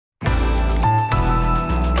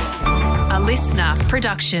listener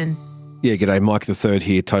production. Yeah, g'day, Mike the Third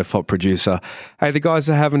here, Tofop producer. Hey, the guys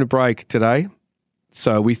are having a break today,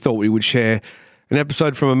 so we thought we would share an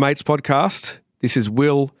episode from a mate's podcast. This is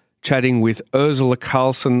Will chatting with Urzila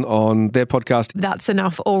Carlson on their podcast. That's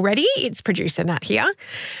enough already. It's producer Nat here.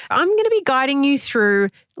 I'm going to be guiding you through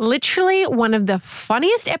literally one of the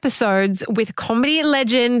funniest episodes with comedy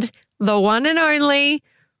legend, the one and only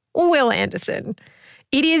Will Anderson.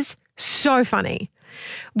 It is so funny.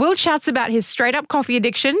 Will chats about his straight-up coffee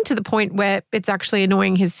addiction to the point where it's actually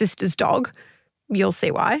annoying his sister's dog. You'll see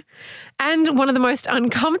why. And one of the most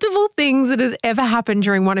uncomfortable things that has ever happened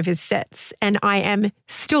during one of his sets. And I am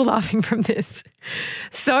still laughing from this.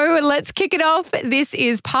 So let's kick it off. This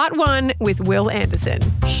is part one with Will Anderson.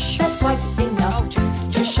 That's quite enough.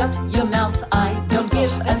 Just shut your mouth. I don't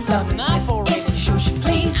give a stuff. It shush,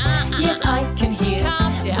 please. Yes, I can hear,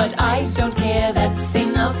 but I don't care. That's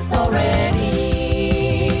enough already.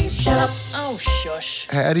 Shut up. Oh, shush.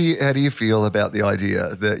 How do you feel about the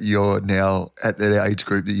idea that you're now at that age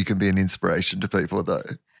group that you can be an inspiration to people, though?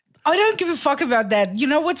 I don't give a fuck about that. You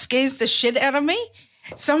know what scares the shit out of me?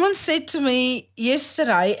 Someone said to me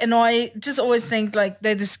yesterday, and I just always think like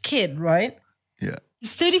they're this kid, right? Yeah.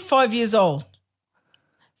 He's 35 years old.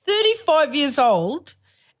 35 years old.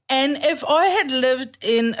 And if I had lived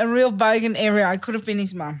in a real bogan area, I could have been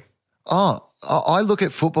his mum. Oh, I look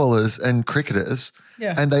at footballers and cricketers,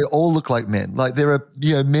 and they all look like men. Like there are,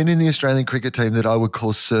 men in the Australian cricket team that I would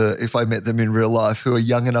call sir if I met them in real life who are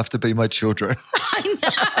young enough to be my children. I know.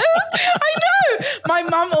 My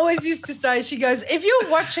mum always used to say, she goes, if you're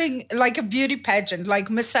watching like a beauty pageant, like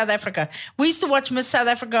Miss South Africa, we used to watch Miss South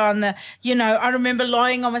Africa on the, I remember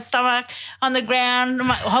lying on my stomach on the ground,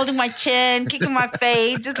 holding my chin, kicking my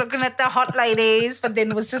feet, just looking at the hot ladies, but then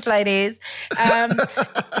it was just ladies. And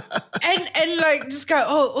like just go,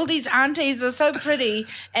 oh, all these aunties are so pretty.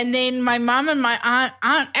 And then my mum and my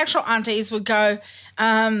actual aunties would go,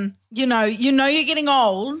 you're getting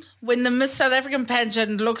old when the Miss South African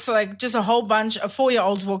pageant looks like just a whole bunch of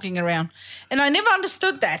 4-year-olds walking around. And I never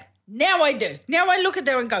understood that. Now I do. Now I look at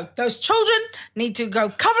them and go, those children need to go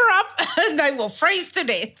cover up and they will freeze to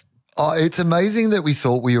death. Oh, it's amazing that we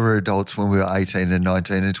thought we were adults when we were 18 and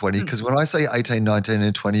 19 and 20 because when I say 18, 19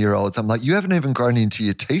 and 20-year-olds, I'm like, you haven't even grown into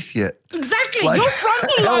your teeth yet. Exactly. Your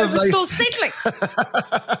frontal lobe is still settling.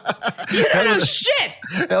 You don't know shit.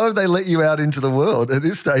 How have they let you out into the world at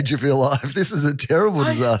this stage of your life? This is a terrible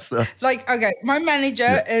disaster. Okay, my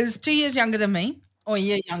manager is 2 years younger than me, or a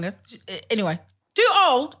year younger. Anyway, too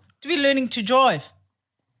old to be learning to drive.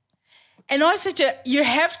 And I said to her, you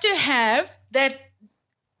have to have that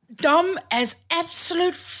dumb as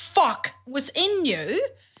absolute fuck within you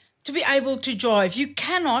to be able to drive. You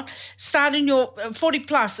cannot start in your 40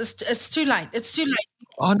 plus. It's too late. It's too late.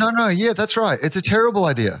 Oh, no. Yeah, that's right. It's a terrible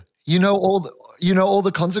idea. You know all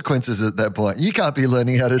the consequences at that point. You can't be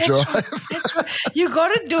learning how to drive. Right. That's right. You got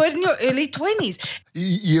to do it in your early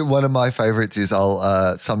 20s. One of my favorites is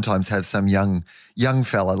I'll sometimes have some young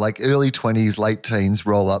fella, like early 20s, late teens,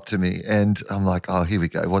 roll up to me and I'm like, oh, here we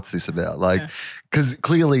go. What's this about? Because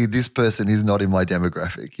clearly this person is not in my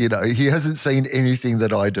demographic. He hasn't seen anything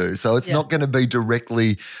that I do. So it's not going to be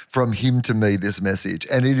directly from him to me, this message.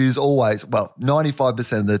 And it is always,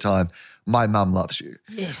 95% of the time, my mum loves you.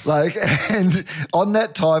 Yes. And on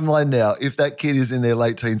that timeline now, if that kid is in their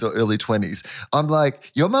late teens or early 20s, I'm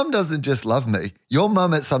like, your mum doesn't just love me. Your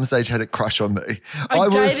mum at some stage had a crush on me. I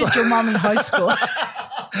dated your mum in high school.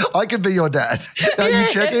 I could be your dad. Are you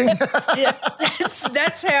checking? Yeah,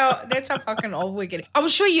 that's how fucking old we're getting. I'm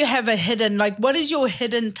sure you have a hidden, what is your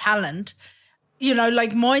hidden talent?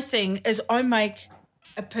 My thing is I make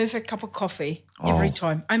a perfect cup of coffee every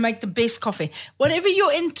time. I make the best coffee. Whatever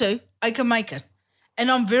you're into, I can make it. And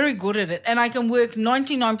I'm very good at it. And I can work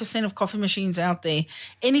 99% of coffee machines out there.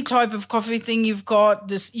 Any type of coffee thing you've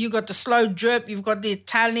got, you got the slow drip, you've got the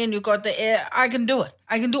Italian, you've got the air. I can do it.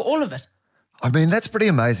 I can do all of it. I mean, that's pretty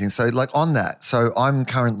amazing. So on that, so I'm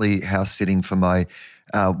currently house sitting for my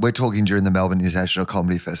we're talking during the Melbourne International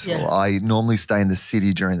Comedy Festival. Yeah. I normally stay in the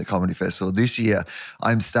city during the comedy festival. This year,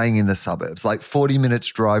 I'm staying in the suburbs, 40 minutes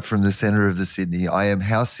drive from the centre of the Sydney. I am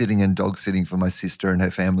house sitting and dog sitting for my sister and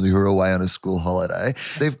her family who are away on a school holiday.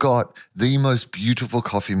 They've got the most beautiful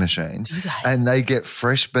coffee machine and they get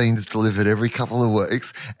fresh beans delivered every couple of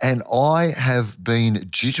weeks. And I have been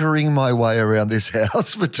jittering my way around this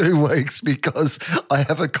house for 2 weeks because I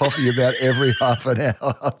have a coffee about every half an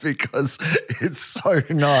hour because it's so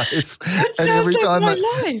nice. That sounds like my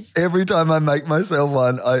life. Every time I make myself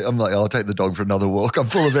one, I'm like, I'll take the dog for another walk. I'm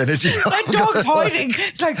full of energy. That dog's hiding.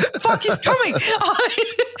 It's like, fuck, he's coming.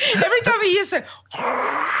 Every time he hears that,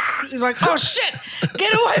 He's like, oh shit,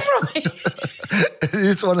 get away from me. It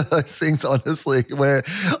is one of those things, honestly, where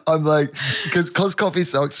I'm like, because coffee's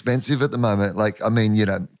so expensive at the moment. Like, I mean, you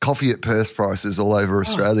know, coffee at Perth prices all over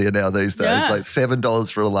Australia now these days, Yeah. like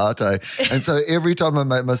 $7 for a latte. And so every time I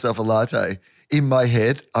make myself a latte, in my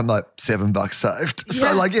head, I'm like $7 saved. Yeah.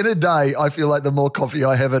 So like in a day, I feel like the more coffee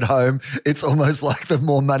I have at home, it's almost like the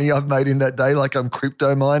more money I've made in that day, like I'm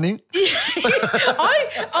crypto mining.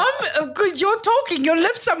 Because you're talking, your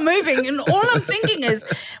lips are moving, and all I'm thinking is,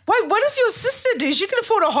 wait, what does your sister do? She can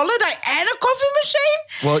afford a holiday and a coffee machine?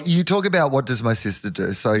 Well, you talk about what does my sister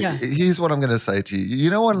do. So Yeah. here's what I'm going to say to you. You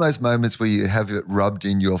know, one of those moments where you have it rubbed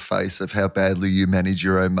in your face of how badly you manage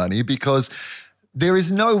your own money, because there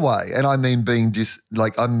is no way, and I mean being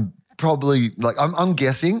I'm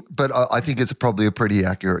guessing, but I think it's probably a pretty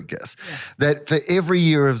accurate guess, that for every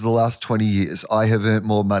year of the last 20 years, I have earned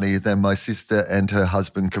more money than my sister and her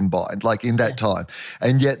husband combined, like in that time.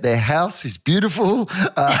 And yet their house is beautiful.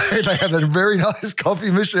 They have a very nice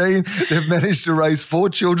coffee machine. They've managed to raise 4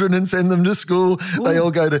 children and send them to school. Ooh.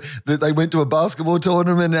 They went to a basketball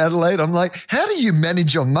tournament in Adelaide. I'm like, how do you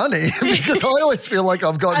manage your money? Because I always feel like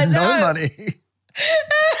I've got no money.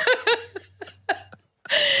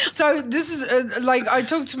 So this is like, I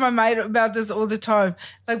talk to my mate about this all the time.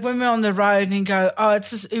 Like when we're on the road and go, oh, it's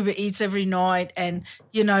just Uber Eats every night and,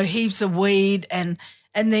 you know, heaps of weed and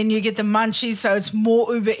then you get the munchies, so it's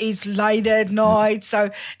more Uber Eats later at night. So all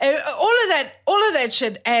of that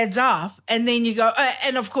shit adds up. And then you go,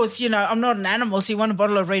 and of course, you know, I'm not an animal, so you want a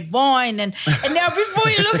bottle of red wine. And now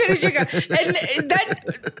before you look at it, you go,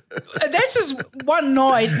 and that's just one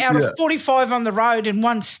night out of 45 on the road in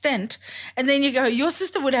one stint. And then you go, your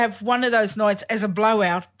sister would have one of those nights as a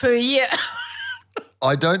blowout per year.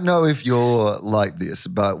 I don't know if you're like this,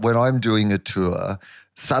 but when I'm doing a tour,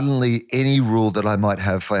 suddenly any rule that I might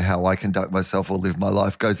have for how I conduct myself or live my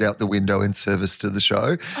life goes out the window in service to the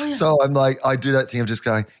show. Oh, yeah. So I'm like, I do that thing of just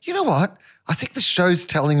going, you know what? I think the show's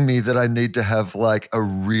telling me that I need to have like a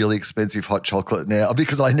really expensive hot chocolate now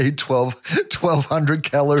because I need 1,200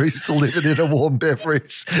 calories to live it in a warm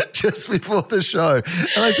beverage just before the show.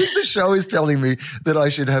 And I think the show is telling me that I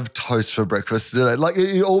should have toast for breakfast today. Like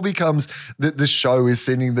it all becomes that the show is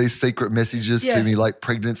sending these secret messages to me like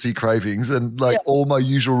pregnancy cravings and like all my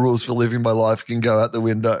usual rules for living my life can go out the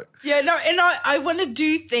window. Yeah, no, and I want to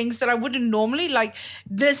do things that I wouldn't normally, like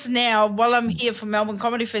this now while I'm here for Melbourne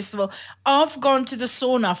Comedy Festival. I've gone to the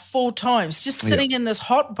sauna 4 times, just sitting in this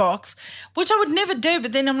hot box, which I would never do.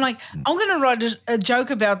 But then I'm like, I'm going to write a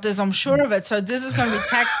joke about this, I'm sure of it. So this is going to be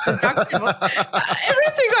tax deductible.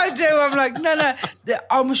 Everything I do, I'm like, no,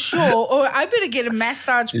 I'm sure. Or I better get a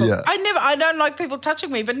massage book. Yeah. I don't like people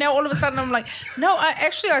touching me. But now all of a sudden I'm like, no, I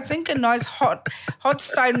think a nice hot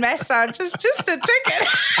stone massage is just the ticket.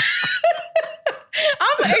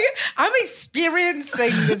 I'm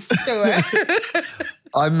experiencing this tour.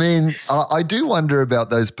 I mean, I do wonder about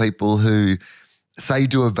those people who say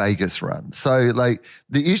do a Vegas run. So like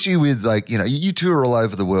the issue with like, you know, you tour all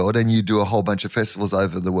over the world and you do a whole bunch of festivals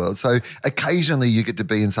over the world. So occasionally you get to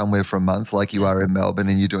be in somewhere for a month like you are in Melbourne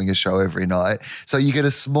and you're doing a show every night. So you get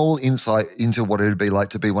a small insight into what it would be like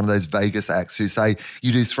to be one of those Vegas acts who say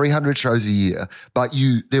you do 300 shows a year, but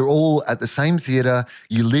they're all at the same theater,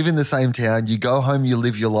 you live in the same town, you go home, you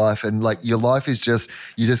live your life, and like your life is just,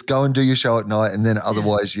 you just go and do your show at night and then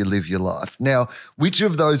otherwise you live your life. Now, which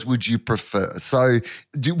of those would you prefer? So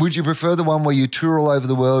would you prefer the one where you tour all over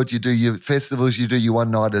the world, you do your festivals, you do your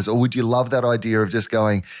one-nighters, or would you love that idea of just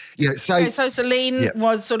going, so Celine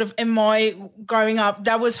was sort of in my growing up,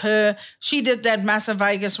 that was her, she did that massive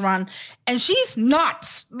Vegas run and she's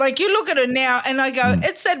nuts. Like you look at her now and I go,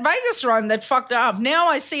 it's that Vegas run that fucked her up. Now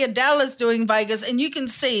I see Adele's doing Vegas and you can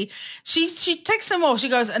see she ticks them off. She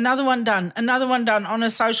goes, another one done on her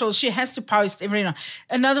socials. She has to post every night.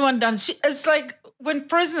 Another one done. It's like when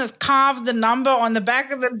prisoners carve the number on the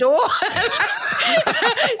back of the door,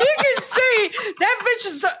 you can see that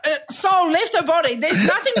bitch's soul left her body. There's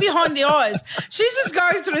nothing behind the eyes. She's just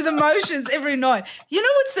going through the motions every night. You know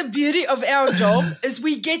what's the beauty of our job is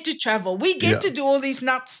we get to travel. We get to do all these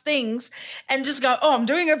nuts things and just go, oh, I'm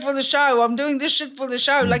doing it for the show. I'm doing this shit for the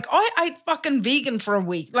show. Like I ate fucking vegan for a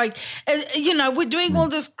week. Like, you know, we're doing all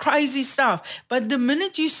this crazy stuff. But the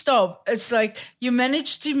minute you stop, it's like you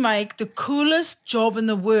manage to make the coolest job in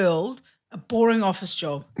the world a boring office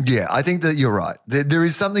job. Yeah, I think that you're right. There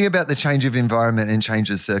is something about the change of environment and change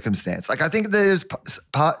of circumstance. Like I think there's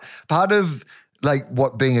part of like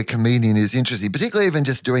what being a comedian is interesting, particularly even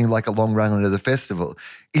just doing like a long run at the festival,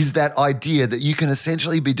 is that idea that you can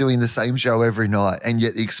essentially be doing the same show every night and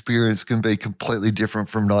yet the experience can be completely different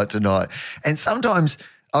from night to night. And sometimes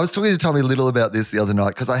I was talking to Tommy Little about this the other night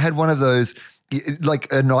because I had one of those,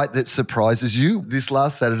 like a night that surprises you. This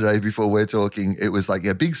last Saturday before we're talking, it was like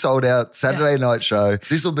a big sold out Saturday night show.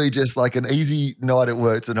 This will be just like an easy night at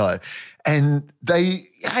work tonight. And they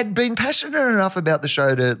had been passionate enough about the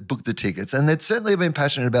show to book the tickets. And they'd certainly been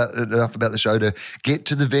passionate enough about the show to get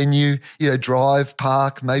to the venue, drive,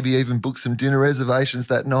 park, maybe even book some dinner reservations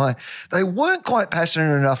that night. They weren't quite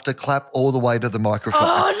passionate enough to clap all the way to the microphone.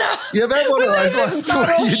 Oh, no. Yeah, about one of those ones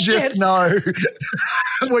where you just know,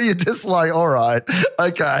 where you're just like, all right,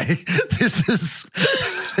 okay, this is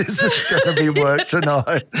going to be work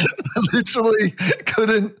tonight. I literally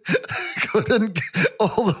couldn't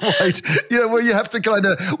all the way, where you have to kind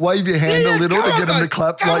of wave your hand a little to get them to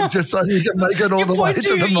clap, just so you can make it all the way to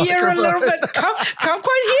the microphone. Ear a little bit. Can't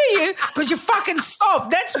quite hear you because you fucking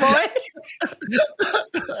stopped. That's why.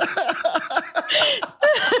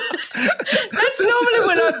 That's normally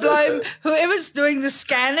when I blame whoever's doing the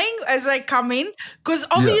scanning as they come in, because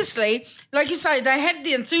obviously, like you say, they had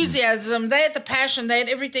the enthusiasm, they had the passion, they had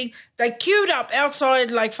everything. They queued up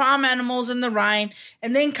outside like farm animals in the rain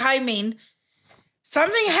and then came in.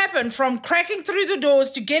 Something happened from cracking through the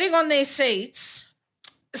doors to getting on their seats.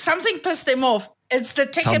 Something pissed them off. It's the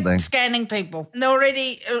ticket scanning people. And they're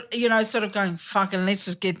already, sort of going, fucking let's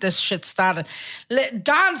just get this shit started.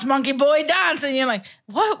 Dance, monkey boy, dance. And you're like,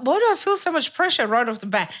 why do I feel so much pressure right off the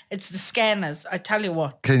bat? It's the scanners, I tell you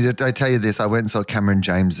what. I tell you this? I went and saw Cameron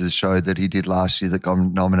James's show that he did last year that got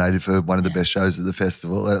nominated for one of the best shows at the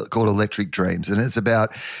festival called Electric Dreams. And it's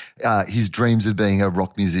about his dreams of being a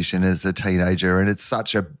rock musician as a teenager. And it's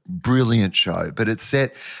such a brilliant show. But it's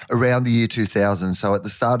set around the year 2000. So at the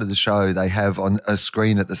start of the show, they have on a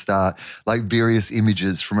screen at the start like various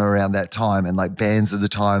images from around that time and like bands of the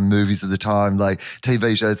time, movies of the time, like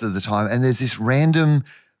TV shows of the time. And there's this random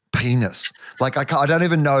penis. Like I don't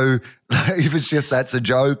even know if it's just that's a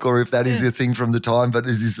joke or if that is a thing from the time, but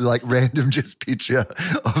it's this like random just picture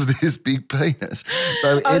of this big penis.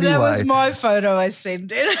 So anyway. That was my photo I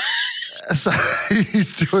sent in. So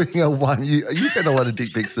he's doing a one. You send a lot of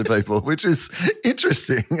dick pics to people, which is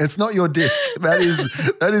interesting. It's not your dick.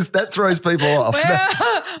 That throws people off. Well, that's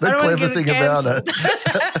the clever thing about it.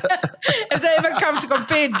 If they ever come to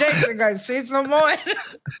compare dicks and go, see, it's not mine.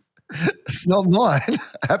 It's not mine.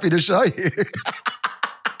 Happy to show you.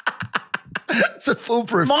 It's a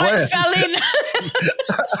foolproof plan. Mine fell in.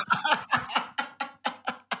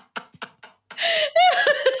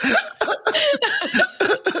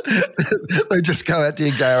 They just go out to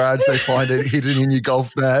your garage, they find it hidden in your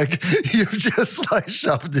golf bag. You've just like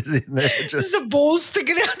shoved it in there. Just a ball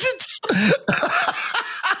sticking out the top.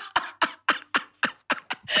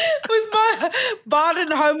 With my Bart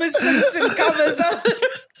and Homer Simpson covers up.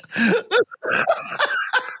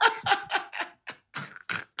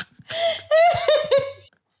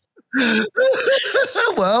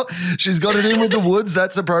 Well, she's got it in with the woods.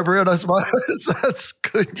 That's appropriate, I suppose. That's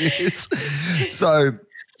good news. So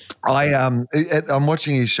I'm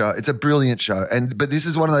watching his show. It's a brilliant show. But this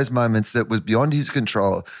is one of those moments that was beyond his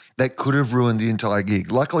control that could have ruined the entire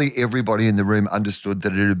gig. Luckily, everybody in the room understood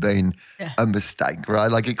that it had been a mistake,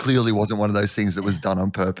 right? Like it clearly wasn't one of those things that was done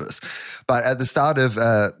on purpose. But at the start of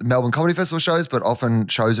Melbourne Comedy Festival shows, but often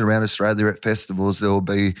shows around Australia at festivals, there will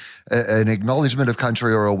be an acknowledgement of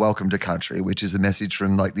country or a welcome to country, which is a message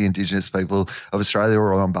from like the Indigenous people of Australia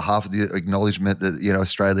or on behalf of the acknowledgement that,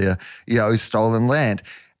 Australia, is stolen land.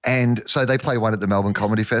 And so they play one at the Melbourne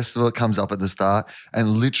Comedy Festival. It comes up at the start, and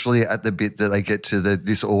literally at the bit that they get to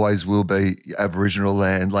this always will be Aboriginal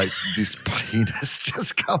land, like this penis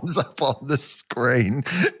just comes up on the screen.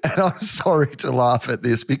 And I'm sorry to laugh at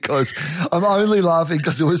this because I'm only laughing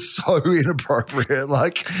because it was so inappropriate.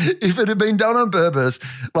 Like if it had been done on purpose,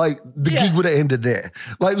 like the gig would have ended there.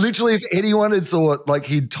 Like literally if anyone had thought like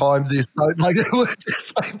he'd timed this, like it would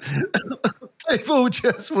just like people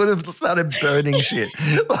just would have started burning shit.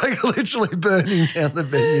 Like literally burning down the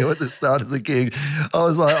venue at the start of the gig. I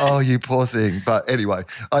was like, oh, you poor thing. But anyway,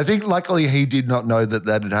 I think luckily he did not know that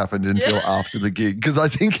had happened until after the gig. Because I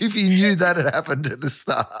think if he knew that had happened at the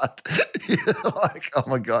start, you're like, oh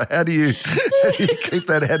my God, how do you keep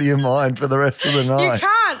that out of your mind for the rest of the night? You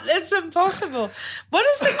can't. It's impossible. What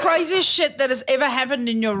is the craziest shit that has ever happened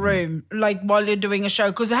in your room, like while you're doing a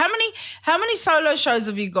show? Because how many solo shows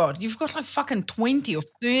have you got? You've got like fucking 20 or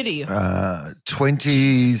 30.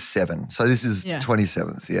 27. So this is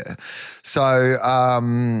 27th, So,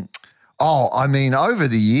 over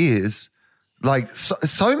the years, Like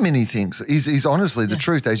so many things is honestly the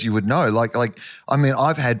truth, as you would know. Like I mean,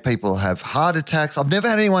 I've had people have heart attacks. I've never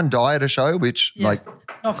had anyone die at a show, which like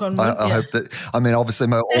knock on wood, I hope that. I mean, obviously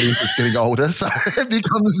my audience is getting older, so it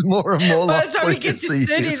becomes more and more By the time likely you get to to see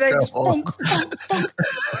 30, this they go just on.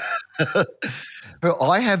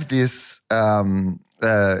 Well, I have this.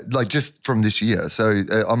 Like just from this year. So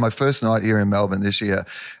on my first night here in Melbourne this year,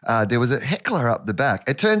 there was a heckler up the back.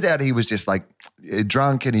 It turns out he was just like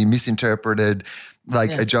drunk and he misinterpreted like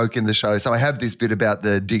a joke in the show. So I have this bit about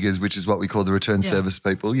the diggers, which is what we call the return service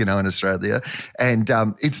people, you know, in Australia. And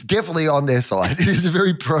it's definitely on their side. It is a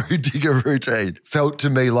very pro-digger routine. Felt to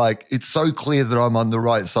me like it's so clear that I'm on the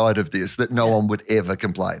right side of this that no one would ever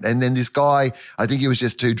complain. And then this guy, I think he was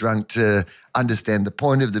just too drunk to understand the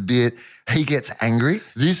point of the bit. He gets angry.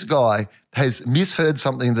 This guy has misheard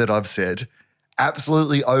something that I've said,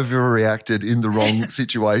 absolutely overreacted in the wrong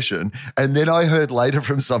situation. And then I heard later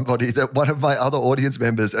from somebody that one of my other audience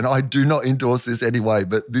members, and I do not endorse this anyway,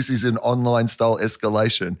 but this is an online style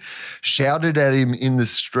escalation, shouted at him in the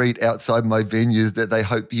street outside my venue that they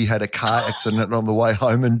hope he had a car accident on the way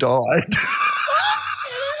home and died.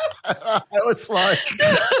 I was like,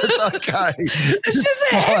 it's okay. It's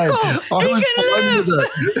just a heckle. He can live.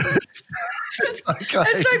 It's okay.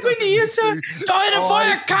 It's like when you used to die in a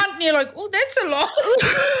fire cunt and you're like, oh, that's a lot.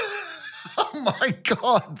 Oh my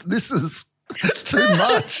God, this is too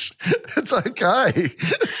much. It's okay.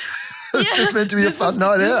 It's just meant to be a fun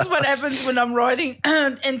night out. This is what happens when I'm riding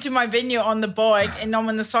into my venue on the bike and I'm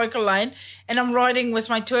in the cycle lane and I'm riding with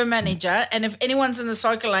my tour manager, and if anyone's in the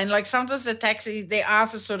cycle lane, like sometimes the taxi, their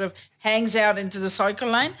ass is sort of hangs out into the cycle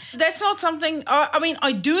lane. That's not something, I mean,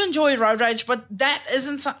 I do enjoy road rage, but that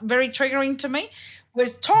isn't very triggering to me.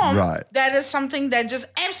 With Tom, that is something that just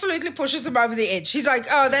absolutely pushes him over the edge. He's like,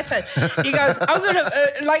 oh, that's it. He goes, I'm going to,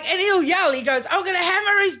 like, and he'll yell. He goes, I'm going to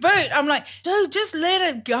hammer his boot. I'm like, dude, just let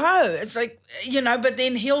it go. It's like, you know, but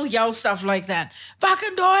then he'll yell stuff like that.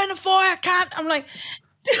 Fucking die in a fire, cunt. I'm like,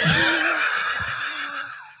 it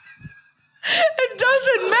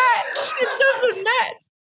doesn't match. It doesn't match.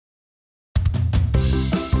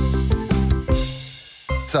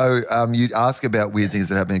 So you ask about weird things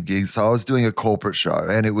that happen at gigs. So I was doing a corporate show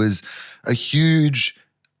and it was a huge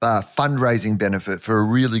fundraising benefit for a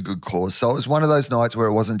really good cause. So it was one of those nights where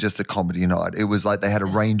it wasn't just a comedy night. It was like they had a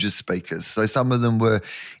range of speakers. So some of them were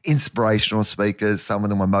inspirational speakers. Some of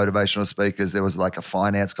them were motivational speakers. There was like a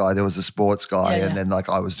finance guy. There was a sports guy. And then like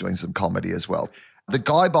I was doing some comedy as well. The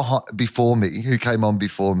guy before me, who came on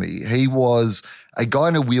before me, he was a guy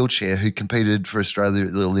in a wheelchair who competed for Australia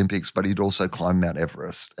at the Olympics, but he'd also climbed Mount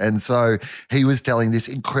Everest. And so he was telling this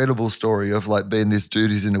incredible story of like being this dude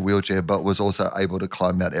who's in a wheelchair, but was also able to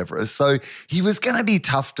climb Mount Everest. So he was going to be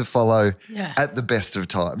tough to follow at the best of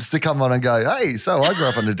times, to come on and go, hey, so I grew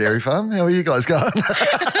up on a dairy farm. How are you guys going?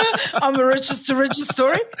 I'm the richest to richest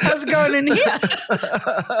story. How's it going in here?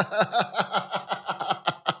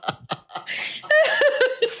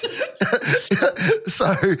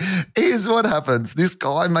 So here's what happens. This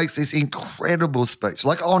guy makes this incredible speech.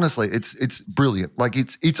 Like, honestly, it's brilliant. Like,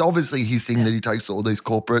 it's obviously his thing that he takes to all these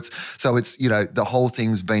corporates. So it's, you know, the whole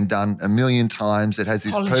thing's been done a million times. It has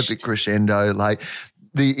this perfect crescendo. Like,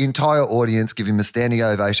 the entire audience give him a standing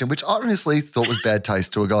ovation, which I honestly thought was bad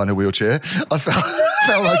taste to a guy in a wheelchair. I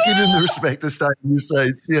felt like give him the respect to stay in your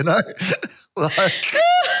seats, you know? Like...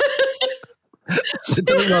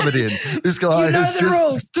 Don't rub it in. This guy you know the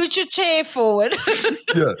rules. Scoot your chair forward.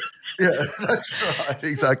 yeah, that's right,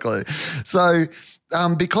 exactly. So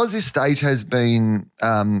because this stage has been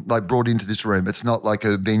like brought into this room, it's not like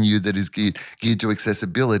a venue that is geared to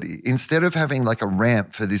accessibility. Instead of having like a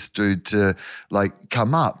ramp for this dude to like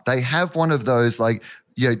come up, they have one of those like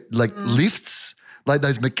lifts, like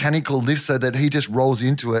those mechanical lifts, so that he just rolls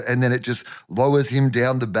into it and then it just lowers him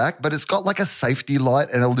down the back. But it's got like a safety light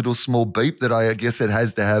and a little small beep that I guess it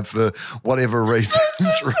has to have for whatever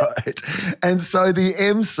reasons, right? And so the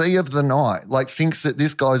MC of the night like thinks that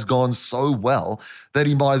this guy's gone so well that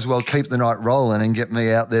he might as well keep the night rolling and get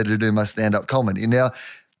me out there to do my stand-up comedy. Now,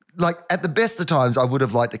 like at the best of times, I would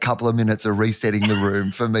have liked a couple of minutes of resetting the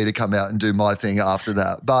room for me to come out and do my thing after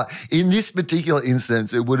that. But in this particular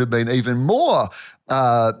instance, it would have been even more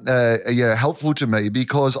helpful to me,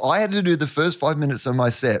 because I had to do the first 5 minutes of my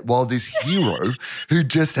set while this hero who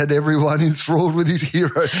just had everyone enthralled with his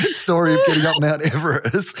hero story of getting up Mount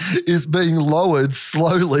Everest is being lowered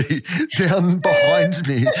slowly down behind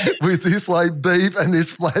me with this like beep and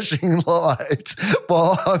this flashing light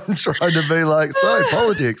while I'm trying to be like, so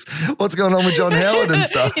politics, what's going on with John Howard and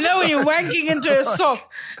stuff? You know when you're wanking into a sock.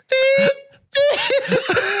 Beep, beep.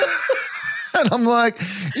 And I'm like,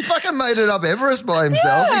 he fucking made it up Everest by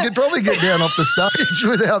himself. He could probably get down off the stage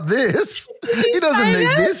without this. He doesn't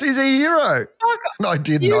need this. He's a hero. And I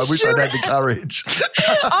didn't. I wish I'd had the courage.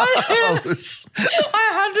 I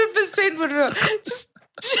 100% would just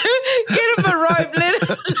get him a rope, let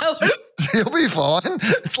him know. He'll be fine.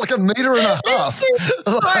 It's like 1.5 meters.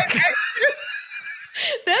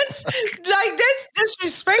 That's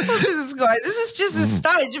disrespectful to this guy. This is just a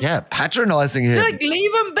stage. Yeah, patronising him. Like,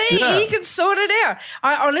 leave him be. Yeah. He can sort it out.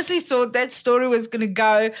 I honestly thought that story was going to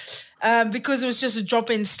go because it was just a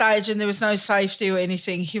drop-in stage and there was no safety or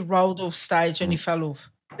anything. He rolled off stage and he fell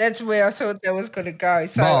off. That's where I thought that was going to go.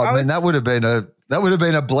 So that would have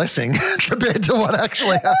been a blessing compared to what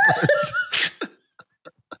actually happened.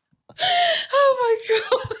 Oh my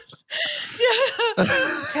God.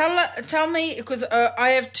 Yeah. Tell me, because I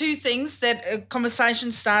have two things that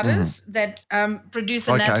conversation starters that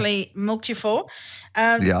producer Natalie milked you for.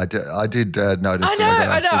 Yeah, I did notice. I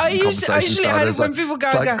know. I usually hate it when people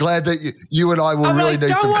go. Glad that you and I will really need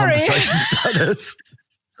some conversation starters.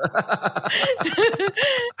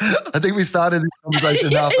 I think we started this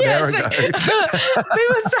conversation half an hour ago.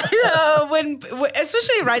 People say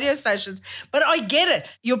especially radio stations, but I get it.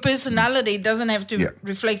 Your personality doesn't have to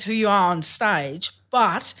reflect who you are on stage.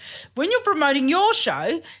 But when you're promoting your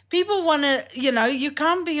show, people want to, you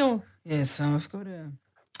can't be all, so I've got a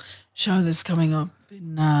show that's coming up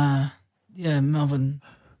in, Melbourne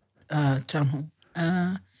Town Hall.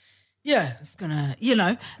 Yeah, it's gonna,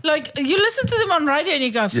 like you listen to them on radio and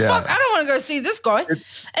you go, fuck, I don't want to go see this guy.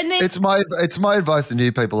 And then it's my advice to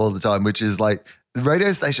new people all the time, which is like the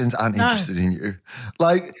radio stations aren't interested in you.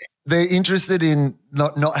 Like they're interested in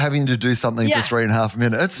not having to do something for 3.5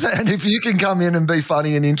 minutes. And if you can come in and be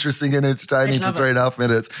funny and interesting and entertaining for 3.5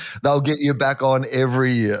 minutes, they'll get you back on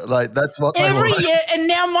every year. Like that's what they every want. year. And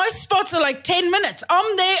now my spots are like 10 minutes.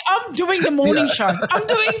 I'm there. I'm doing the morning show. I'm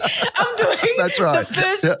doing that's right. the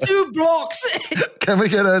first 2 blocks. Can we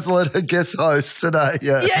get Urzila to guest host today?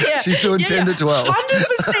 Yeah. She's doing 10 to 12.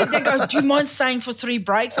 100%. They go, do you mind staying for 3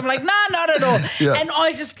 breaks? I'm like, no, not at all. Yeah. And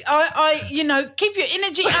I keep your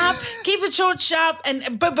energy up, keep it short, sharp,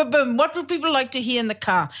 and boom, boom, boom. What would people like to hear in the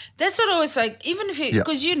car? That's what I always say. Even if you,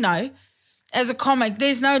 because as a comic,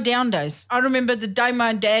 there's no down days. I remember the day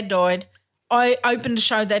my dad died, I opened a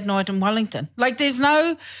show that night in Wellington. Like there's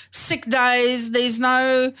no sick days. There's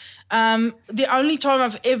no, the only time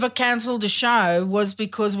I've ever cancelled a show was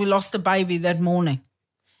because we lost a baby that morning.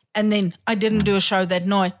 And then I didn't do a show that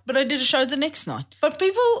night, but I did a show the next night. But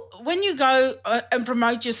people, when you go and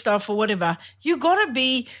promote your stuff or whatever, you got to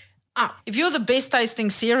be up. If you're the best tasting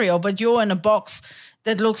cereal, but you're in a box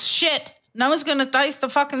that looks shit, no one's going to taste the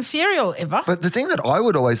fucking cereal ever. But the thing that I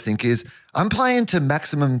would always think is I'm playing to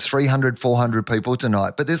maximum 300, 400 people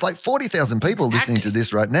tonight, but there's like 40,000 people listening to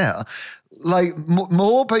this right now. Like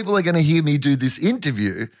more people are going to hear me do this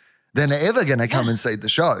interview than are ever going to come and see the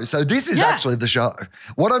show. So this is actually the show.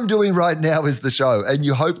 What I'm doing right now is the show. And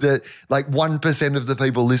you hope that like 1% of the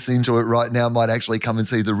people listening to it right now might actually come and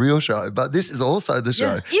see the real show. But this is also the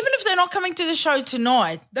show. Even if they're not coming to the show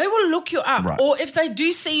tonight, they will look you up. Right. Or if they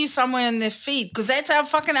do see you somewhere in their feed, because that's how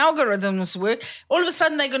fucking algorithms work, all of a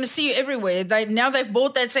sudden they're going to see you everywhere. Now they've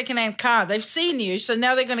bought that secondhand car. They've seen you, so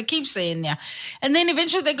now they're going to keep seeing you. And then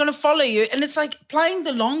eventually they're going to follow you. And it's like playing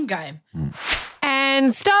the long game.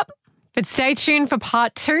 And stop. But stay tuned for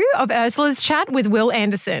part 2 of Urzila's chat with Will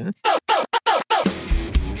Anderson.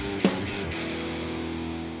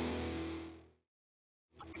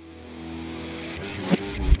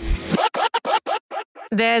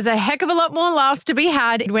 There's a heck of a lot more laughs to be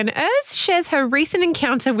had when Urz shares her recent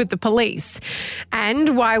encounter with the police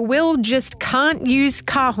and why Will just can't use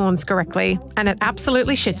car horns correctly, and it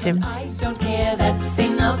absolutely shits him. I don't care, that's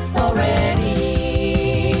enough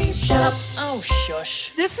already. Shut up. Oh,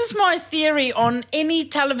 shush. This is my theory on any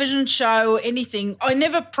television show or anything. I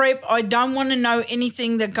never prep. I don't want to know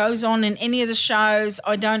anything that goes on in any of the shows.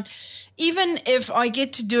 I don't, even if I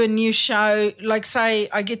get to do a new show, like say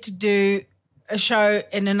I get to do a show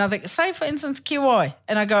in another, say for instance QI,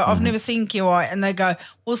 and I go, I've never seen QI, and they go,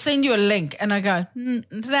 we'll send you a link, and I go,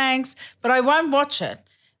 thanks, but I won't watch it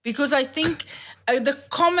because I think the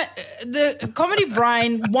comedy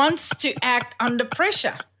brain wants to act under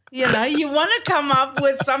pressure. You know, you want to come up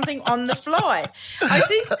with something on the fly. I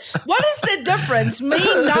think, what is the difference? Me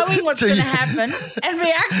knowing what's going to happen and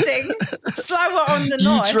reacting slower on the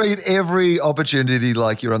night. You treat every opportunity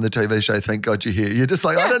like you're on the TV show, Thank God You're Here. You're just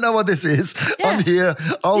like, I don't know what this is. I'm here.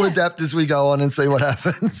 I'll adapt as we go on and see what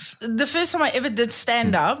happens. The first time I ever did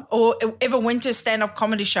stand-up or ever went to a stand-up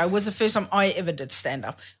comedy show was the first time I ever did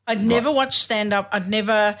stand-up. I'd never watched stand-up. I'd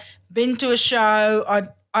never been to a show.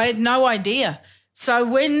 I had no idea. So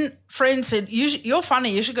when friends said, you're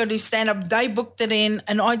funny, you should go do stand-up, they booked it in,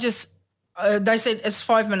 and I just, they said, it's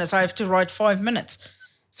 5 minutes, I have to write 5 minutes.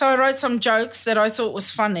 So I wrote some jokes that I thought was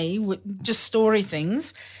funny, just story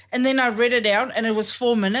things, and then I read it out, and it was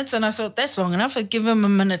 4 minutes, and I thought, that's long enough. I'd give them a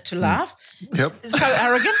minute to laugh. Yep. So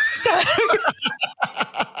arrogant.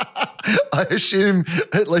 I assume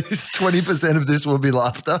at least 20% of this will be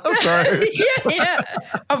laughter. So yeah,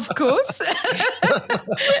 of course.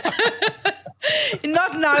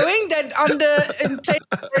 Not knowing that under intense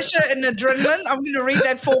pressure and adrenaline, I'm going to read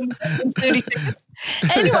that 4 minutes and 30 seconds.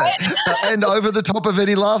 Anyway. And over the top of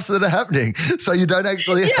any laughs that are happening. So you don't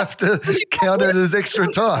actually have to count it as extra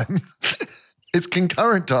time. It's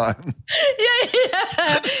concurrent time. Yeah.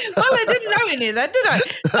 Well, I didn't know any of that, did I?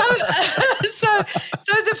 So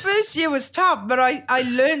the first year was tough, but I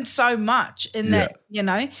learned so much in that, you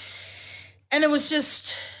know. And it was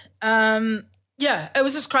just, it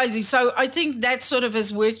was just crazy. So I think that sort of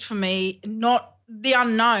has worked for me, not the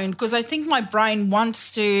unknown, because I think my brain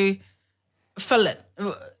wants to fill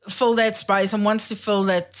that space and wants to fill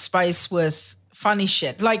that space with funny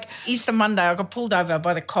shit. Like Easter Monday, I got pulled over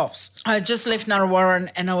by the cops. I had just left Narrawarren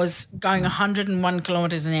and I was going 101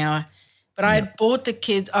 kilometres an hour. But I had bought the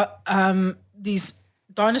kids these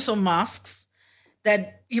dinosaur masks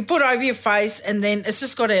that you put over your face and then it's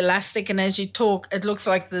just got elastic, and as you talk, it looks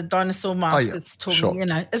like the dinosaur mask is talking. Sure. You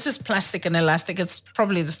know, it's just plastic and elastic. It's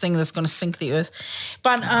probably the thing that's going to sink the earth.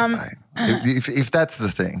 But if that's the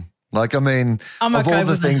thing. Like, I mean, I'm of okay all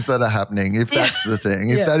the with things that are happening, if that's the thing,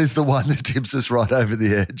 if that is the one that tips us right over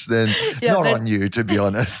the edge, then not on you, to be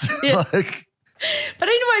honest. But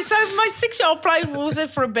anyway, so my 6-year-old played with it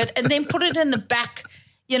for a bit and then put it in the back,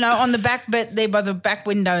 you know, on the back bit there by the back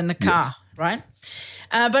window in the car, right?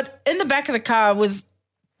 But in the back of the car was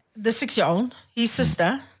the 6-year-old, his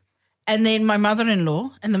sister, and then my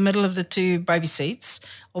mother-in-law in the middle of the two baby seats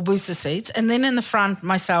or booster seats, and then in the front,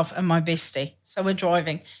 myself and my bestie. So we're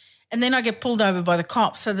driving. And then I get pulled over by the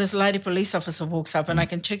cops. So this lady police officer walks up and I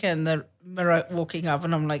can check her in the mirror walking up,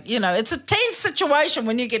 and I'm like, you know, it's a tense situation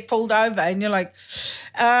when you get pulled over and you're like,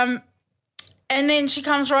 and then she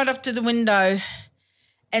comes right up to the window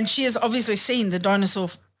and she has obviously seen the dinosaur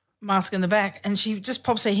mask in the back, and she just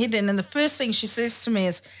pops her head in, and the first thing she says to me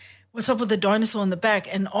is, what's up with the dinosaur in the back?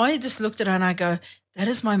 And I just looked at her and I go, that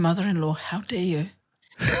is my mother-in-law. How dare you?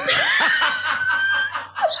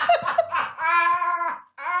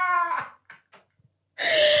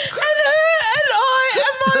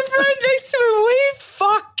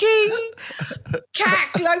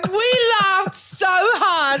 Like, we laughed so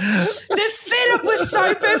hard. The setup was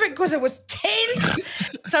so perfect because it was tense.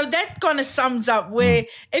 So that kind of sums up where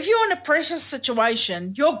if you're in a pressure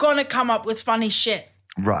situation, you're going to come up with funny shit.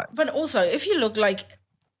 Right. But also, if you look like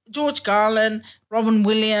George Carlin, Robin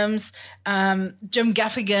Williams, Jim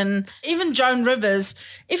Gaffigan, even Joan Rivers,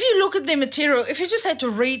 if you look at their material, if you just had to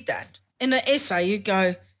read that in an essay, you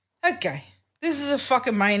go, okay, this is a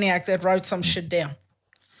fucking maniac that wrote some shit down.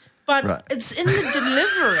 But it's in the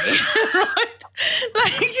delivery, right?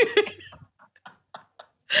 Like,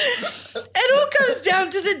 it all comes down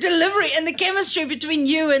to the delivery and the chemistry between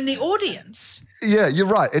you and the audience. Yeah, you're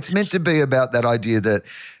right. It's meant to be about that idea that,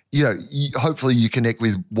 you know, hopefully you connect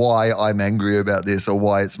with why I'm angry about this or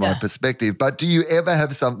why it's my perspective. But do you ever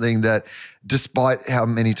have something that, despite how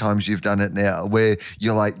many times you've done it now, where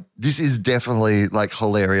you're like, this is definitely like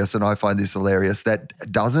hilarious and I find this hilarious, that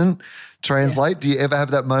doesn't translate? Do you ever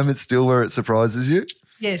have that moment still where it surprises you?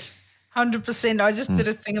 Yes, 100%. I just did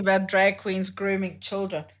a thing about drag queens grooming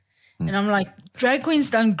children. And I'm like, drag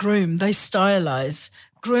queens don't groom, they stylize.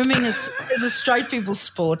 Grooming is a straight people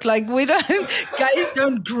sport. Like, gays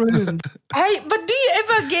don't groom. Hey, but do you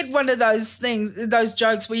ever get one of those things, those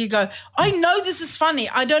jokes where you go, I know this is funny,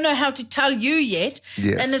 I don't know how to tell you yet.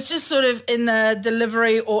 Yes. And it's just sort of in the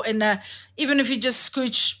delivery or even if you just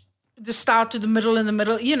scooch the start to the middle in the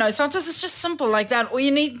middle, you know, sometimes it's just simple like that, or you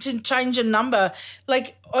need to change a number.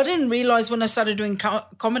 Like, I didn't realize when I started doing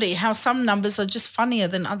comedy how some numbers are just funnier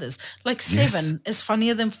than others. Like 7 is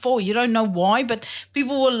funnier than 4. You don't know why, but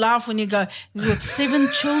people will laugh when you go, you've got 7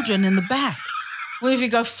 children in the back. Well, if you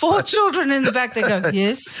go 4 children in the back, they go,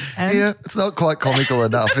 yes. And yeah, it's not quite comical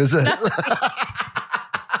enough, is it?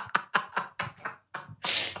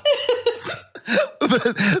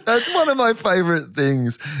 But that's one of my favorite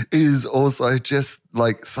things, is also just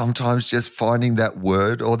like sometimes just finding that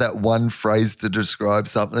word or that one phrase to describe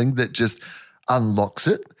something that just unlocks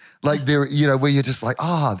it. Like there, you know, where you're just like,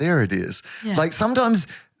 there it is. Yeah. Like sometimes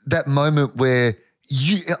that moment where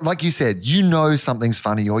like you said, you know something's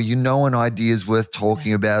funny, or you know an idea is worth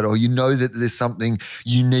talking about, or you know that there's something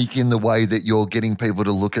unique in the way that you're getting people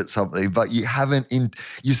to look at something, but you haven't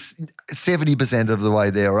you're 70% of the way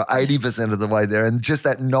there or 80% of the way there. And just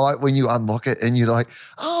that night when you unlock it and you're like,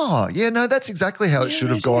 oh, yeah, no, that's exactly how it should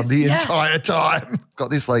have gone the entire time. Got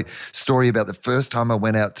this like story about the first time I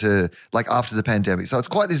went out to like after the pandemic. So it's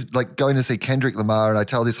quite this like going to see Kendrick Lamar, and I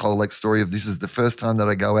tell this whole like story of this is the first time that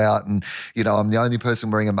I go out and, you know, I'm the only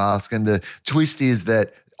person wearing a mask. And the twist is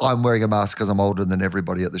that I'm wearing a mask because I'm older than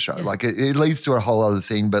everybody at the show. Like it leads to a whole other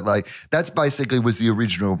thing, but like that's basically was the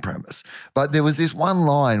original premise. But there was this one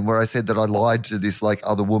line where I said that I lied to this like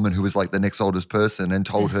other woman who was like the next oldest person and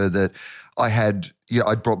told her that I had, you know,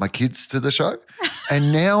 I'd brought my kids to the show.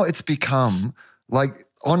 And now it's become like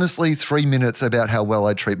honestly 3 minutes about how well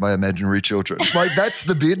I treat my imaginary children. Like that's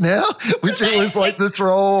the bit now, which it was like the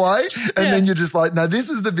throwaway. And then you're just like, no, this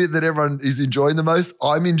is the bit that everyone is enjoying the most.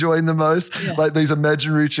 I'm enjoying the most, like these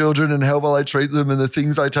imaginary children and how well I treat them and the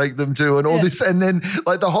things I take them to and all this. And then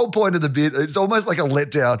like the whole point of the bit, it's almost like a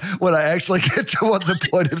letdown when I actually get to what the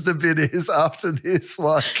point of the bit is after this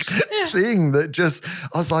like thing that just,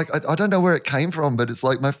 I was like, I don't know where it came from, but it's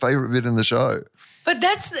like my favorite bit in the show. But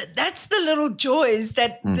that's the little joys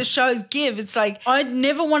that the shows give. It's like I'd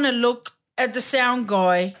never want to look at the sound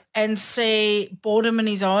guy and see boredom in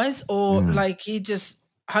his eyes or like he just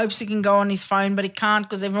hopes he can go on his phone but he can't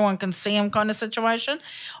because everyone can see him kind of situation.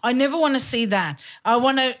 I never want to see that. I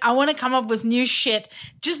want to come up with new shit,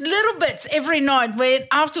 just little bits every night where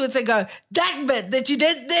afterwards they go, that bit that you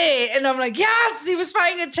did there. And I'm like, yes, he was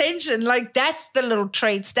paying attention. Like that's the little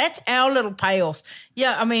treats. That's our little payoffs.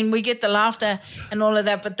 Yeah, I mean, we get the laughter and all of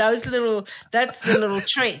that, but that's the little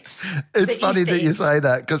treats. It's funny that you say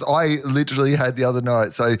that because I literally had the other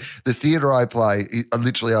night. So the theatre I play,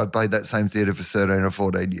 I've played that same theatre for 13 or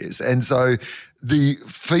 14 years. And so the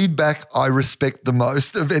feedback I respect the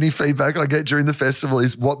most of any feedback I get during the festival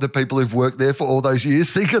is what the people who've worked there for all those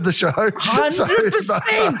years think of the show.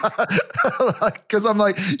 100%. Because I'm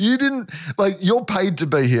like, you didn't, like, you're paid to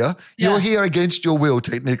be here. You're here against your will,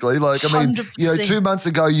 technically. Like, I mean, 100%. You know, 2 months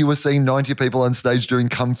ago you were seeing 90 people on stage doing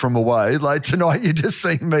Come From Away. Like, tonight you're just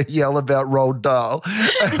seeing me yell about Roald Dahl.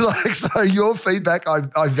 And like, so your feedback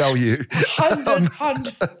I value.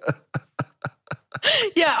 100.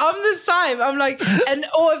 Yeah, I'm the same. I'm like,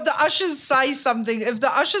 or if the ushers say something, if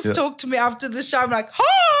the ushers talk to me after the show, I'm like,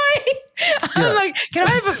 hi. I'm like, can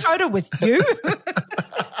I have a photo with you?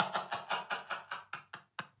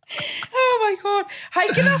 Oh my God. Hey,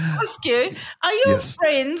 can I ask you, are your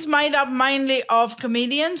friends made up mainly of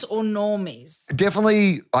comedians or normies?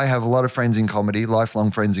 Definitely, I have a lot of friends in comedy,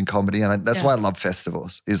 lifelong friends in comedy, and that's why I love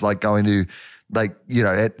festivals, is like going to, like, you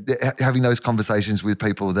know, having those conversations with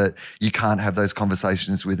people that you can't have those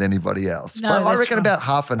conversations with anybody else. No, but I reckon about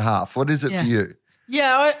half and half. What is it for you?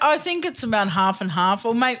 Yeah, I think it's about half and half,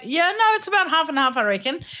 or maybe, it's about half and half, I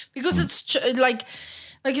reckon, because it's like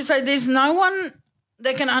you say, there's no one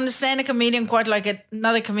that can understand a comedian quite like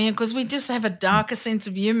another comedian because we just have a darker sense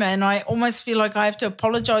of humour, and I almost feel like I have to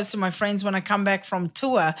apologise to my friends when I come back from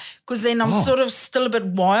tour because then I'm sort of still a bit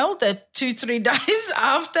wild at 2-3 days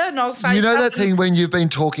after, and I'll say that thing when you've been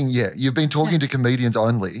talking to comedians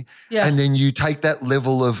only and then you take that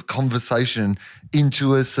level of conversation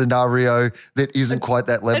into a scenario that isn't quite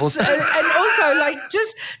that level. And also, like,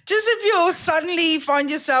 just if you suddenly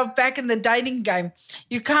find yourself back in the dating game,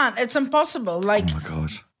 you can't. It's impossible. Like, oh my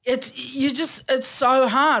gosh, it's so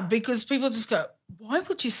hard because people just go, why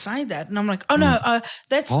would you say that? And I'm like, oh no,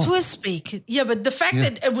 that's twist speak. Yeah, but the fact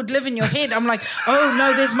that it would live in your head, I'm like, oh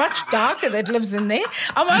no, there's much darker that lives in there.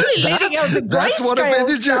 I'm only letting out the That's what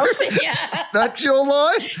offended you. Yeah. That's your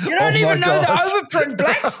line. You don't even know the overprint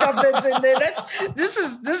black stuff that's in there. This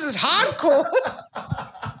is hardcore.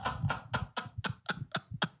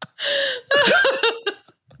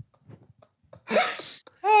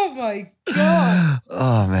 Oh my God.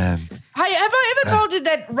 Oh man. Hey, have I ever told you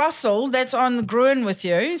that Russell, that's on Gruen with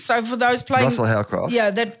you? So for those playing Russell Howcroft.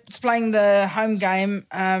 Yeah, that's playing the home game,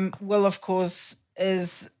 Will, of course,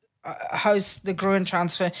 is hosts the Gruen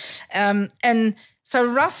transfer. And so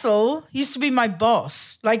Russell used to be my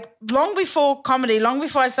boss, like long before comedy, long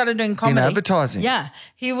before I started doing comedy. In advertising. Yeah.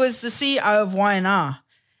 He was the CEO of Y&R.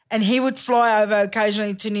 And he would fly over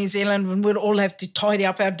occasionally to New Zealand when we'd all have to tidy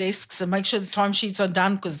up our desks and make sure the timesheets are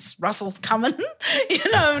done because Russell's coming,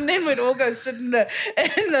 and then we'd all go sit in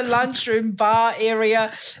the lunchroom bar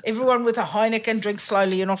area, everyone with a Heineken, drink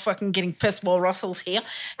slowly, you're not fucking getting pissed while Russell's here.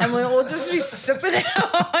 And we'll all just be sipping our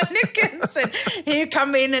Heinekens, and he'd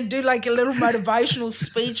come in and do like a little motivational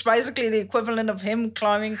speech, basically the equivalent of him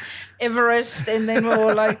climbing Everest. And then we're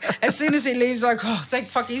all like, as soon as he leaves, like, oh, thank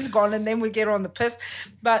fuck he's gone. And then we get on the piss.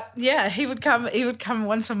 But yeah, he would come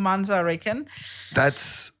once a month, I reckon.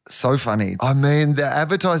 That's so funny. I mean, the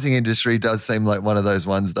advertising industry does seem like one of those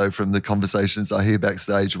ones, though, from the conversations I hear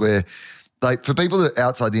backstage where, like, for people that are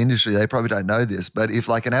outside the industry, they probably don't know this, but if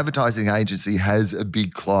like an advertising agency has a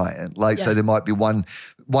big client, like so there might be one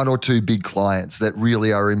or two big clients that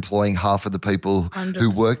really are employing half of the people 100%. Who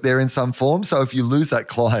work there in some form. So if you lose that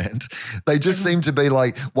client, they just seem to be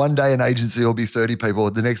like one day an agency will be 30 people,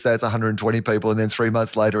 the next day it's 120 people, and then 3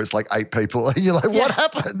 months later it's like 8 people. And you're like, what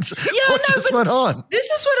happened? What just went on? This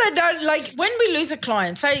is what I don't like. When we lose a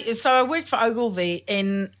client, so I worked for Ogilvy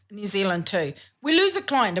in New Zealand too. We lose a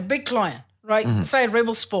client, a big client, right? Say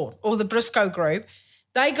Rebel Sport or the Briscoe Group.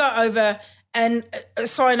 They go over and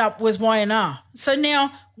sign up with Y&R. So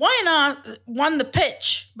now Y&R won the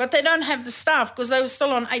pitch, but they don't have the staff because they were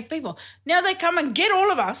still on 8 people. Now they come and get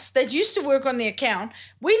all of us that used to work on the account.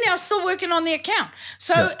 We're now still working on the account.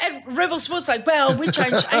 So at Rebel Sports, like, well, we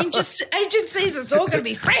changed agencies. It's all going to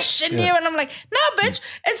be fresh and new. And I'm like, no, bitch,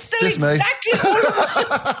 it's still Just me. exactly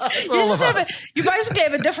all of us. You basically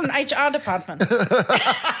have a different HR department.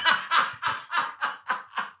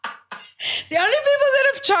 The only people that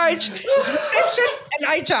have changed is reception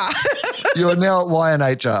and HR. You are now at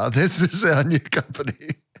Y&HR. This is our new company.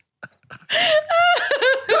 So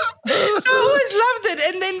I always loved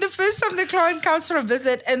it. And then the first time the client comes for a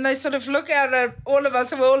visit and they sort of look out at all of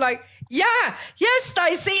us and we're all like, yes,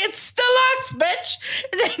 Stacey, it's still us, bitch.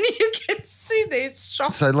 And then you can see this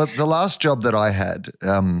shock. So the last job that I had,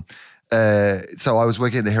 so I was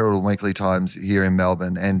working at the Herald and Weekly Times here in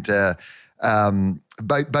Melbourne, and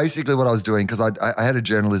basically what I was doing, because I had a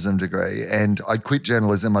journalism degree and I'd quit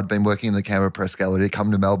journalism. I'd been working in the Canberra Press Gallery to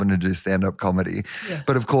come to Melbourne and do stand-up comedy. Yeah.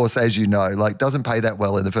 But of course, as you know, like doesn't pay that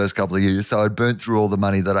well in the first couple of years. So I'd burnt through all the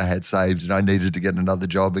money that I had saved and I needed to get another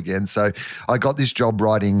job again. So I got this job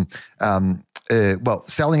writing,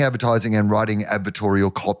 selling advertising and writing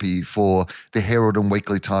advertorial copy for the Herald and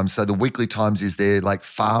Weekly Times. So the Weekly Times is their like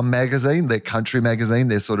farm magazine, their country magazine,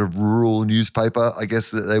 their sort of rural newspaper, I guess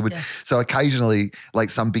that they would. Yeah. So occasionally like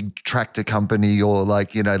some big tractor company or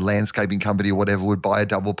like, landscaping company or whatever would buy a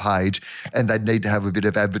double page and they'd need to have a bit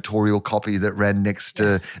of advertorial copy that ran next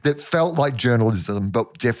to, that felt like journalism,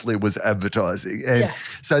 but definitely was advertising. And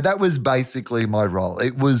so that was basically my role.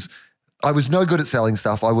 I was no good at selling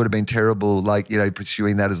stuff. I would have been terrible,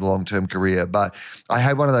 pursuing that as a long-term career. But I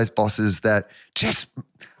had one of those bosses that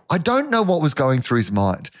I don't know what was going through his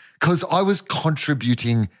mind because I was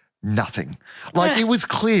contributing nothing. It was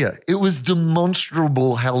clear. It was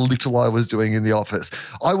demonstrable how little I was doing in the office.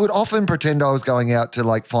 I would often pretend I was going out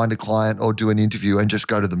to find a client or do an interview and just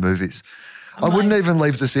go to the movies. I wouldn't even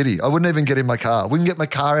leave the city. I wouldn't even get in my car. I wouldn't get my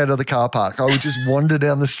car out of the car park. I would just wander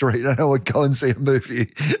down the street and I would go and see a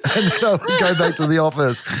movie and then I would go back to the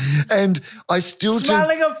office. And I still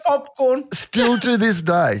smelling of popcorn. Still to this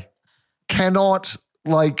day cannot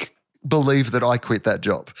believe that I quit that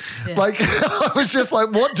job. Yeah. I was just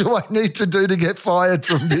like, what do I need to do to get fired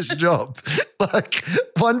from this job?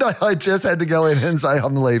 One day I just had to go in and say,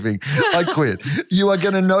 I'm leaving. I quit. You are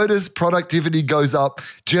going to notice productivity goes up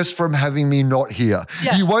just from having me not here.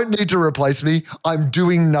 Yeah. You won't need to replace me. I'm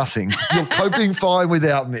doing nothing. You're coping fine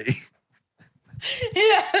without me.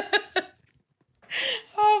 Yeah.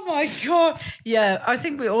 Oh my God. Yeah, I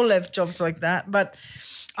think we all have jobs like that. But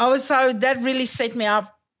that really set me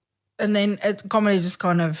up. And then comedy just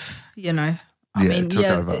kind of,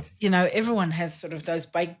 over. Everyone has sort of those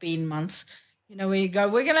baked bean months, where you go,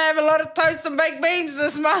 we're going to have a lot of toast and baked beans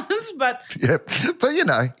this month. But you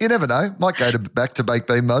never know. Might go back to baked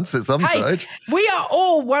bean months at some stage. We are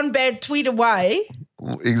all one bad tweet away.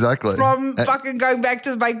 Exactly. From fucking going back to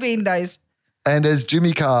the baked bean days. And as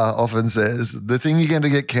Jimmy Carr often says, the thing you're going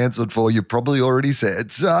to get cancelled for, you probably already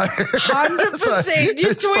said. So 100%. You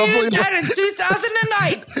tweeted that in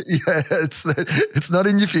 2008. Yeah, it's not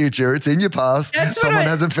in your future. It's in your past. Someone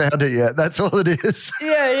hasn't found it yet. That's all it is.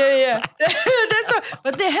 Yeah.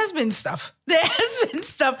 But there has been stuff.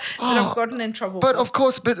 That I've gotten in trouble But for. of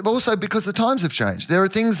course, but also because the times have changed. There are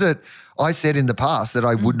things that I said in the past that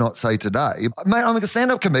I would not say today. Mate, I'm a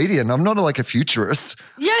stand-up comedian. I'm not like a futurist.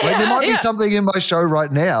 There might be something in my show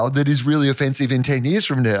right now that is really offensive in 10 years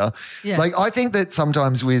from now. Yeah. Like I think that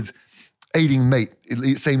sometimes with eating meat,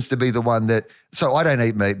 it seems to be the one that, so I don't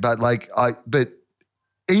eat meat, but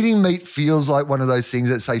eating meat feels like one of those things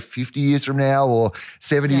that say 50 years from now or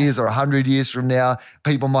 70 years or 100 years from now,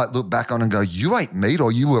 people might look back on and go, you ate meat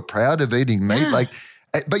or you were proud of eating meat. Yeah.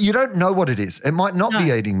 But you don't know what it is. It might not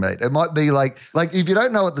be eating meat. It might be like if you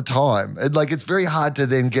don't know at the time, it's very hard to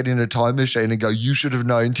then get in a time machine and go, you should have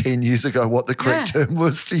known 10 years ago what the correct term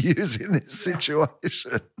was to use in this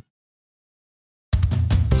situation.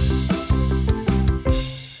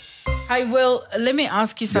 Hey, Will, let me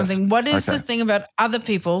ask you something. Yes. What is the thing about other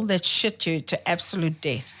people that shit you to absolute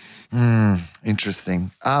death?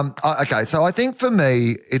 Interesting. Okay, so I think for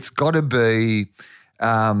me, it's got to be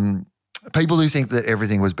people who think that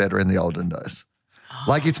everything was better in the olden days.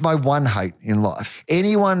 Like it's my one hate in life.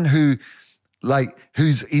 Anyone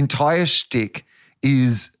whose entire shtick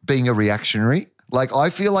is being a reactionary. Like I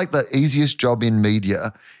feel like the easiest job in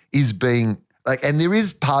media is being and there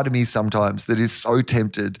is part of me sometimes that is so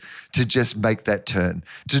tempted to just make that turn,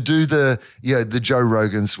 to do the Joe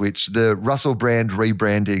Rogan switch, the Russell Brand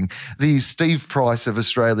rebranding, the Steve Price of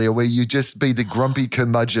Australia, where you just be the grumpy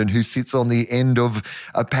curmudgeon who sits on the end of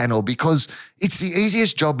a panel because it's the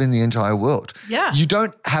easiest job in the entire world. Yeah. You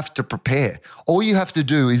don't have to prepare. All you have to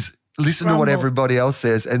do is listen to what everybody else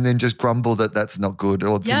says and then just grumble that that's not good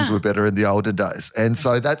or things were better in the older days. And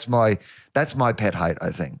so that's my pet hate, I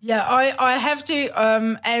think. Yeah, I have to,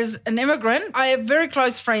 as an immigrant, I have very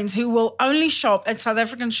close friends who will only shop at South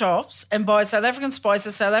African shops and buy South African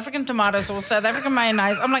spices, South African tomatoes or South African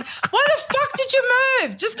mayonnaise. I'm like, why the fuck did you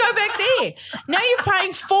move? Just go back there. Now you're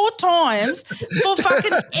paying 4 times for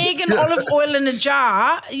fucking egg and olive oil in a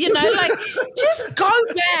jar, just go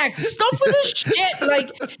back. Stop with this shit.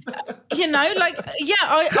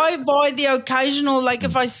 I buy the occasional,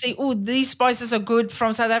 if I see, these spices are good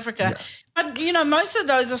from South Africa. Yeah. But, most of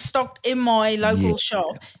those are stocked in my local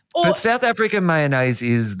shop. But South African mayonnaise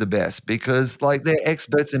is the best because, they're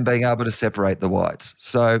experts in being able to separate the whites.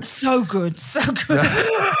 So good. So good.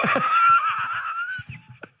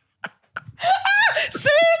 See,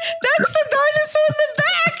 that's the dinosaur in the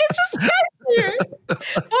back. It just got you.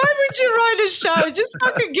 Why would you write a show? Just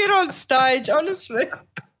fucking get on stage, honestly.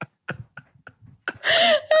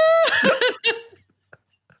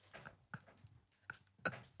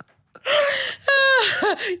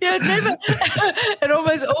 It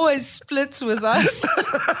almost always splits with us.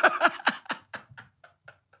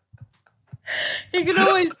 You can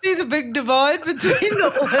always see the big divide between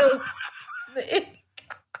the oil and the egg.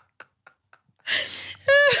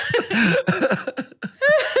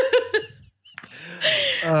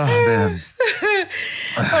 Oh, man.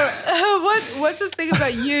 What's the thing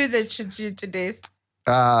about you that shits you to death?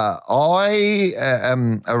 I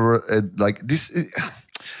am this.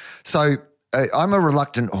 So I'm a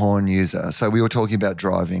reluctant horn user. So we were talking about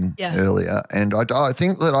driving earlier, and I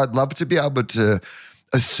think that I'd love to be able to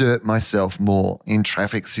assert myself more in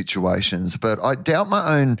traffic situations, but I doubt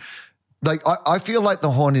my own. I feel like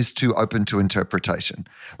the horn is too open to interpretation.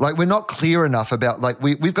 We're not clear enough about,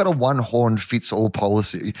 we've got a one horn fits all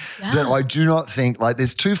policy that I do not think,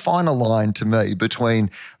 there's too fine a line to me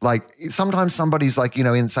between, sometimes somebody's in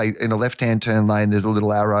a left-hand turn lane, there's a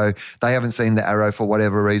little arrow. They haven't seen the arrow for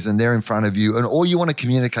whatever reason. They're in front of you. And all you want to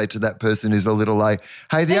communicate to that person is a little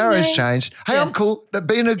hey, the arrow's changed. Hey, I'm cool.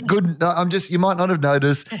 Being a good, you might not have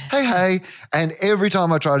noticed. Hey. And every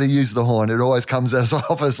time I try to use the horn, it always comes as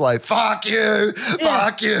off as fuck you.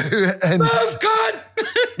 And move, cunt.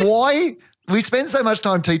 Why? We spend so much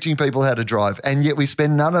time teaching people how to drive, and yet we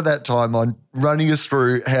spend none of that time on running us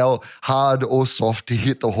through how hard or soft to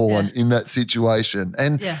hit the horn in that situation.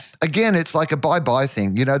 And again, it's like a bye-bye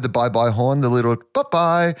thing. The bye-bye horn, the little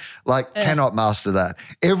bye-bye, cannot master that.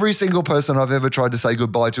 Every single person I've ever tried to say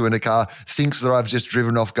goodbye to in a car thinks that I've just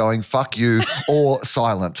driven off going, fuck you, or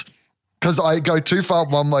silent. Because I go too far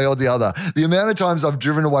one way or the other. The amount of times I've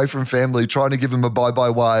driven away from family trying to give them a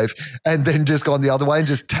bye-bye wave and then just gone the other way and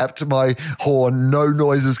just tapped my horn, no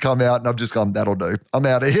noises come out, and I've just gone, that'll do. I'm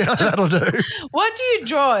out of here. That'll do. What do you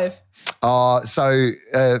drive? How's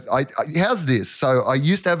this? So I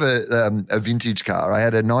used to have a vintage car. I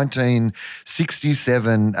had a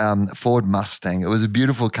 1967 Ford Mustang. It was a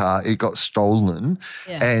beautiful car. It got stolen,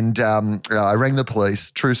 and I rang the police.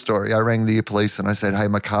 True story. I rang the police and I said, "Hey,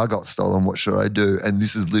 my car got stolen. What should I do?" And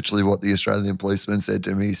this is literally what the Australian policeman said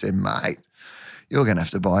to me. He said, "Mate, you're going to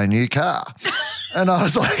have to buy a new car. And I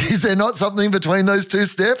was like, is there not something between those two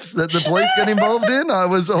steps that the police get involved in? I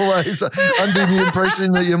was always under the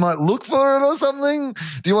impression that you might look for it or something.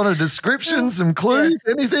 Do you want a description, some clues,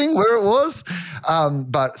 anything, where it was?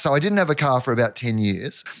 But so I didn't have a car for about 10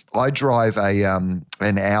 years. I drive an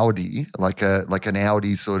Audi, like an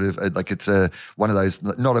Audi sort of, like it's one of those,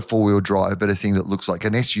 not a four-wheel drive, but a thing that looks like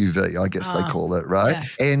an SUV, I guess they call it, right?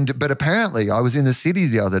 Yeah. But apparently I was in the city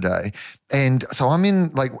the other day, and so I'm in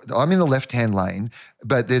the left-hand lane,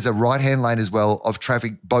 but there's a right-hand lane as well of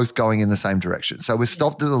traffic both going in the same direction. So we're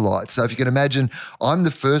stopped at the lights. So if you can imagine, I'm the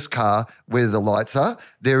first car where the lights are.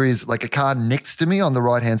 There is like a car next to me on the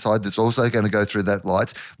right-hand side that's also going to go through that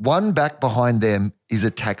lights. One back behind them is a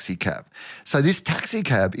taxi cab. So this taxi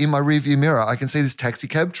cab, in my rearview mirror, I can see this taxi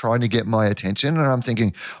cab trying to get my attention, and I'm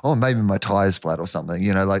thinking, oh, maybe my tire's flat or something,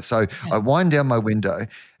 So I wind down my window,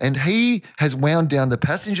 and he has wound down the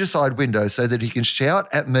passenger side window so that he can shout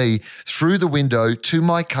at me through the window to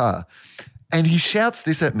my car. And he shouts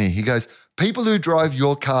this at me. He goes, people who drive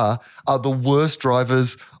your car are the worst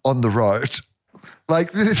drivers on the road.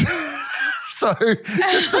 Like this. So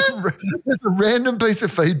just a random piece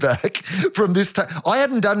of feedback from this. I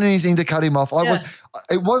hadn't done anything to cut him off.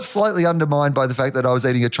 It was slightly undermined by the fact that I was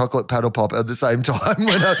eating a chocolate paddle pop at the same time.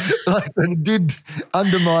 When it did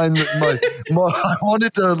undermine my I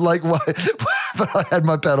wanted to but I had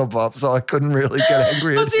my paddle pop, so I couldn't really get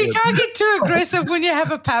angry. So you can't get too aggressive when you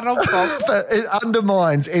have a paddle pop. But it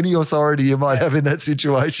undermines any authority you might have in that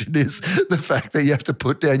situation, is the fact that you have to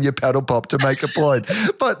put down your paddle pop to make a point.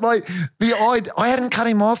 But I hadn't cut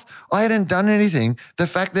him off. I hadn't done anything. The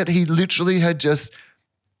fact that he literally had just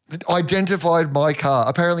identified my car.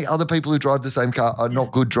 Apparently other people who drive the same car are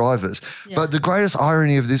not good drivers. Yeah. But the greatest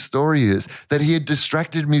irony of this story is that he had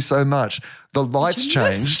distracted me so much. The lights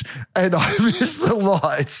changed and I missed the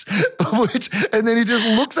lights, and then he just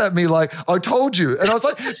looks at me like, I told you. And I was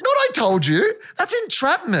like, not I told you. That's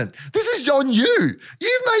entrapment. This is on you.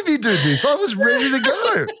 You made me do this. I was ready to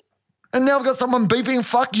go. And now I've got someone beeping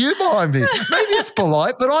fuck you behind me. Maybe it's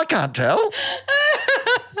polite, but I can't tell.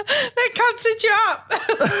 That can't set you up.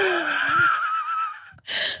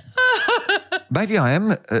 Maybe I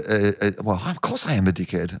am, of course I am a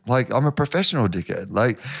dickhead. Like, I'm a professional dickhead.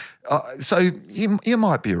 Like, so you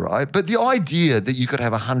might be right. But the idea that you could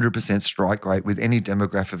have 100% strike rate with any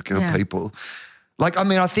demographic of people,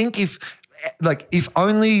 I think if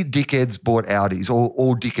only dickheads bought Audis or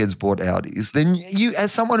all dickheads bought Audis, then you,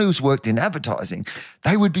 as someone who's worked in advertising,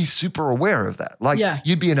 they would be super aware of that.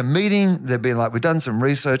 You'd be in a meeting, they'd be like, we've done some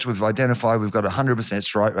research, we've identified we've got 100%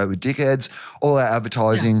 strike rate with dickheads. All our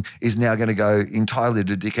advertising is now going to go entirely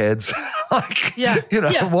to dickheads.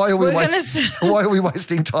 Why are we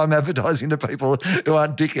wasting time advertising to people who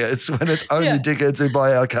aren't dickheads when it's only dickheads who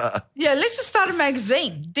buy our car? Yeah, let's just start a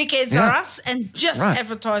magazine. Dickheads are us, and just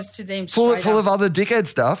advertise to them. Full of other dickhead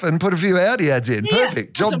stuff, and put a few Audi ads in.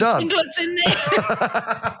 Perfect. Job done. Singlets in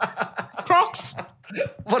there. Crocs.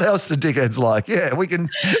 What else do dickheads like? Yeah, we can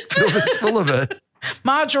fill this full of it.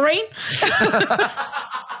 Margarine.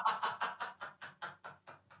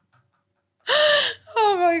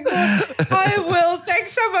 Oh my God. Hi, Will.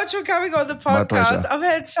 Thanks so much for coming on the podcast. My pleasure. I've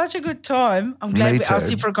had such a good time. I'm glad we asked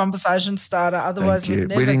you for a conversation starter. Otherwise, we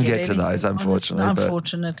didn't get to those, unfortunately.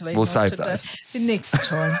 Unfortunately. We'll save those. Next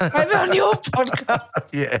time. Maybe on your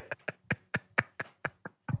podcast. Yeah.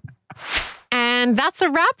 And that's a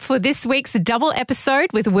wrap for this week's double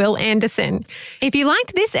episode with Will Anderson. If you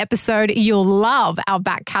liked this episode, you'll love our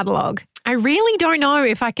back catalogue. I really don't know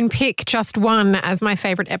if I can pick just one as my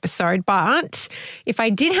favourite episode, but if I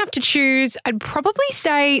did have to choose, I'd probably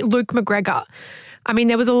say Luke McGregor. I mean,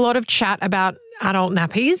 there was a lot of chat about adult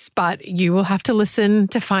nappies, but you will have to listen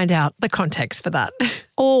to find out the context for that.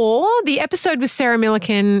 Or the episode with Sarah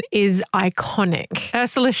Millican is iconic.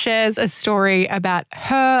 Urzila shares a story about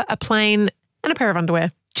her, a plane, and a pair of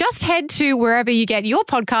underwear. Just head to wherever you get your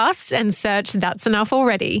podcasts and search That's Enough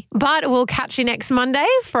Already. But we'll catch you next Monday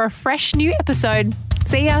for a fresh new episode.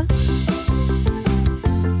 See ya.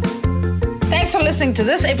 Thanks for listening to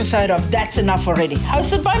this episode of That's Enough Already,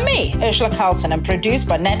 hosted by me, Urzila Carlson, and produced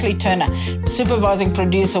by Natalie Turner. Supervising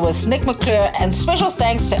producer was Nick McClure, and special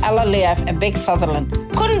thanks to Ella Leaf and Beck Sutherland.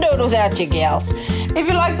 Couldn't do it without you, gals. If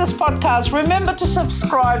you like this podcast, remember to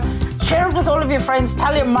subscribe, share it with all of your friends,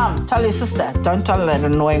 tell your mum, tell your sister. Don't tell that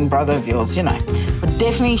annoying brother of yours, but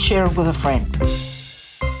definitely share it with a friend.